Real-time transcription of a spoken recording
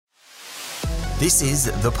This is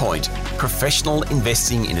The Point, professional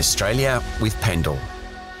investing in Australia with Pendal.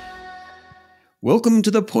 Welcome to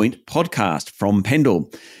The Point podcast from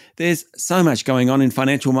Pendal. There's so much going on in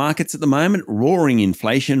financial markets at the moment: roaring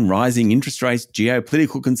inflation, rising interest rates,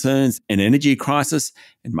 geopolitical concerns, an energy crisis,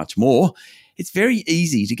 and much more. It's very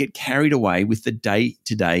easy to get carried away with the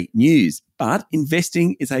day-to-day news, but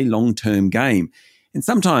investing is a long-term game. And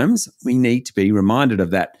sometimes we need to be reminded of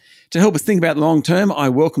that. To help us think about long-term, I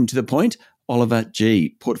welcome to The Point Oliver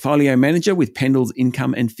G., Portfolio Manager with Pendal's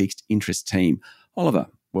Income and Fixed Interest team. Oliver,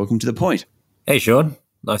 welcome to The Point. Hey, Sean.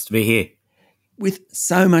 Nice to be here. With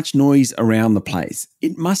so much noise around the place,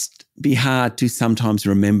 it must be hard to sometimes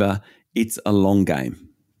remember it's a long game.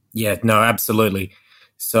 Yeah, no, absolutely.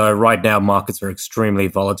 So right now, markets are extremely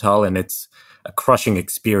volatile, and it's a crushing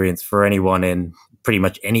experience for anyone in pretty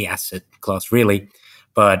much any asset class, really.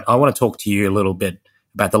 But I want to talk to you a little bit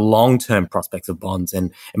about the long-term prospects of bonds.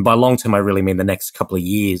 And by long-term, I really mean the next couple of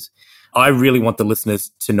years. I really want the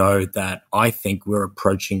listeners to know that I think we're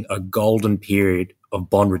approaching a golden period of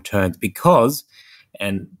bond returns because,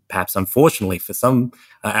 and perhaps unfortunately for some,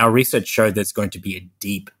 our research showed there's going to be a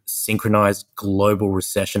deep, synchronized global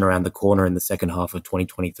recession around the corner in the second half of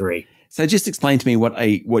 2023. So just explain to me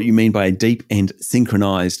what you mean by a deep and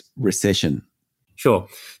synchronized recession. Sure.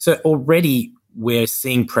 So already we're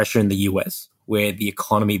seeing pressure in the US, where the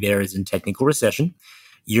economy there is in technical recession.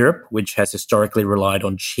 Europe, which has historically relied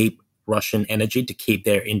on cheap Russian energy to keep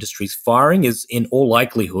their industries firing, is in all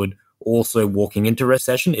likelihood also walking into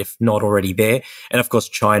recession, if not already there. And of course,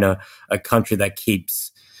 China, a country that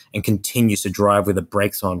keeps and continues to drive with the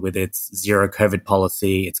brakes on with its zero COVID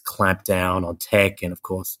policy, its clamp down on tech, and of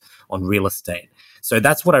course, on real estate. So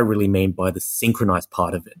that's what I really mean by the synchronized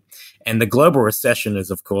part of it. And the global recession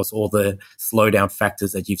is, of course, all the slowdown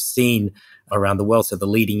factors that you've seen around the world. So the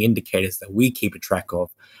leading indicators that we keep a track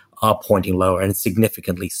of are pointing lower, and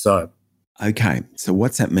significantly so. Okay, so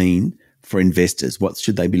what's that mean for investors? What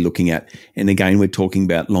should they be looking at? And again, we're talking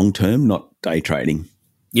about long-term, not day trading.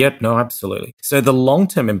 Yep, no, absolutely. So the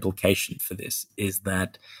long-term implication for this is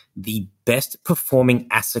that the best performing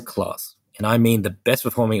asset class, and I mean the best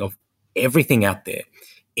performing of everything out there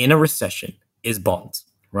in a recession, is bonds,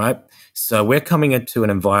 right? So we're coming into an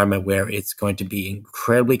environment where it's going to be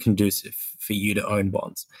incredibly conducive for you to own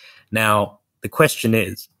bonds. Now, the question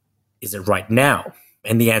is it right now?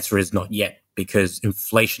 And the answer is not yet, because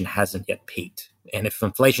inflation hasn't yet peaked. And if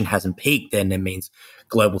inflation hasn't peaked, then it means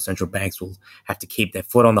global central banks will have to keep their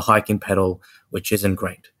foot on the hiking pedal, which isn't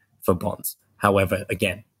great for bonds. However,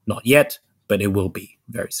 again, not yet, but it will be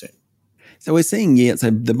very soon. So we're seeing yields. So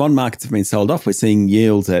the bond markets have been sold off. We're seeing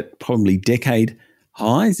yields at probably decade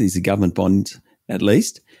highs. These are government bonds, at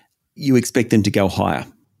least. You expect them to go higher.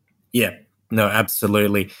 Yeah, no,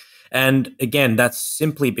 absolutely. And again, that's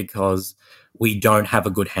simply because we don't have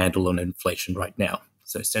a good handle on inflation right now.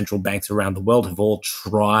 So central banks around the world have all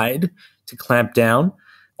tried to clamp down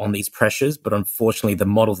on these pressures, but unfortunately the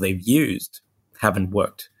models they've used haven't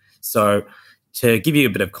worked. So to give you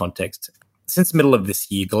a bit of context, since the middle of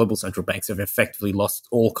this year, global central banks have effectively lost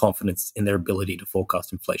all confidence in their ability to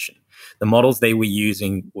forecast inflation. The models they were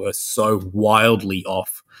using were so wildly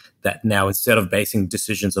off that now, instead of basing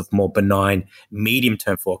decisions of more benign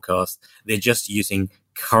medium-term forecasts, they're just using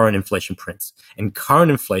current inflation prints. And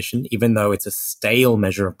current inflation, even though it's a stale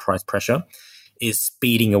measure of price pressure, is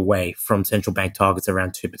speeding away from central bank targets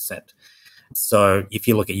around 2%. So if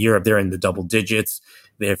you look at Europe, they're in the double digits.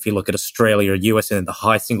 If you look at Australia or US, they're in the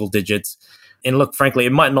high single digits. And look, frankly,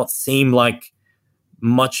 it might not seem like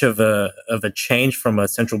much of a change from a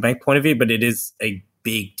central bank point of view, but it is a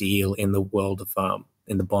big deal in the world of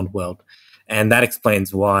in the bond world. And that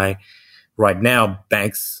explains why right now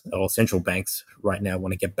banks, or central banks right now,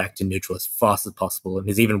 want to get back to neutral as fast as possible, and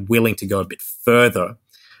is even willing to go a bit further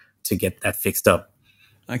to get that fixed up.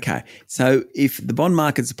 Okay. So if the bond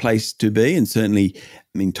market's a place to be, and certainly,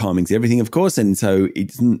 I mean, timing's everything, of course, and so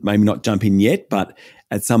it's maybe not jump in yet, but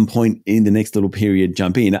at some point in the next little period,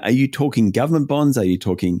 jump in. Are you talking government bonds? Are you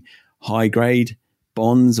talking high grade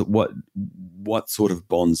bonds? What sort of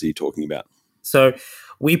bonds are you talking about? So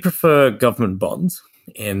we prefer government bonds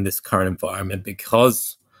in this current environment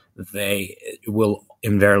because they will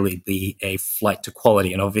invariably be a flight to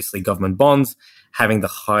quality. And obviously government bonds, having the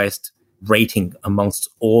highest rating amongst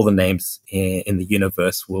all the names in the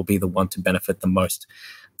universe, will be the one to benefit the most.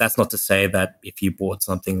 That's not to say that if you bought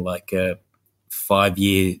something like a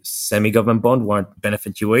 5-year semi-government bond won't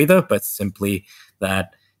benefit you either, but simply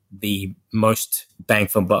that the most bang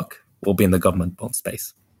for buck will be in the government bond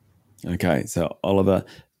space. Okay, so Oliver,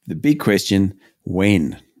 the big question,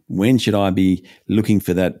 when? When should I be looking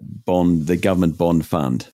for that bond, the government bond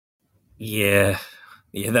fund? Yeah.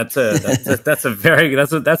 Yeah, that's the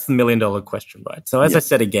 $1 million question, right? So as I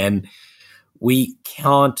said again, we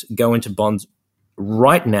can't go into bonds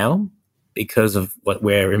right now because of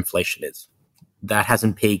where inflation is. That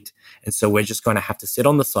hasn't peaked, and so we're just going to have to sit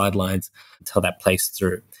on the sidelines until that plays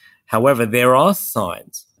through. However, there are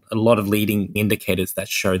signs, a lot of leading indicators that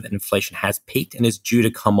show that inflation has peaked and is due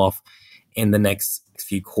to come off in the next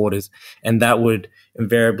few quarters, and that would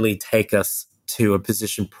invariably take us to a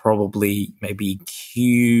position probably maybe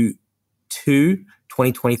Q2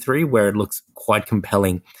 2023, where it looks quite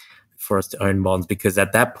compelling for us to own bonds, because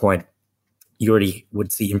at that point, you already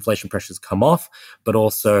would see inflation pressures come off, but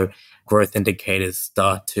also growth indicators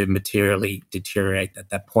start to materially deteriorate at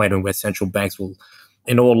that point, and where central banks will,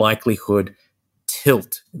 in all likelihood,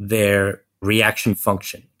 tilt their reaction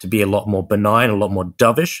function to be a lot more benign, a lot more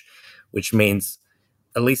dovish, which means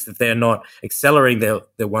at least if they're not accelerating,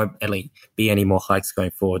 there won't be any more hikes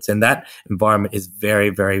going forwards. And that environment is very,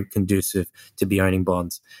 very conducive to be owning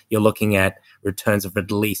bonds. You're looking at returns of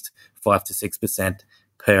at least 5 to 6%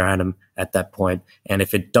 per annum at that point. And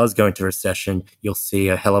if it does go into recession, you'll see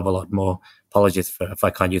a hell of a lot more. Apologies if I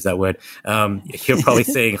can't use that word. You're probably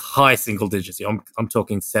seeing high single digits. I'm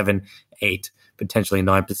talking 7, 8, potentially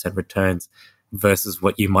 9% returns versus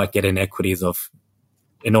what you might get in equities of,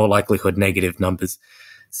 in all likelihood, negative numbers.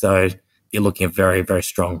 So you're looking at very, very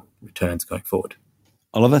strong returns going forward.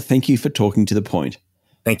 Oliver, thank you for talking to The Point.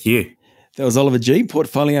 Thank you. That was Oliver G.,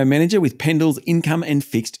 Portfolio Manager with Pendal's Income and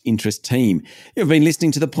Fixed Interest team. You've been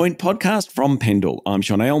listening to The Point podcast from Pendal. I'm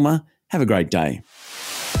Sean Aylmer. Have a great day.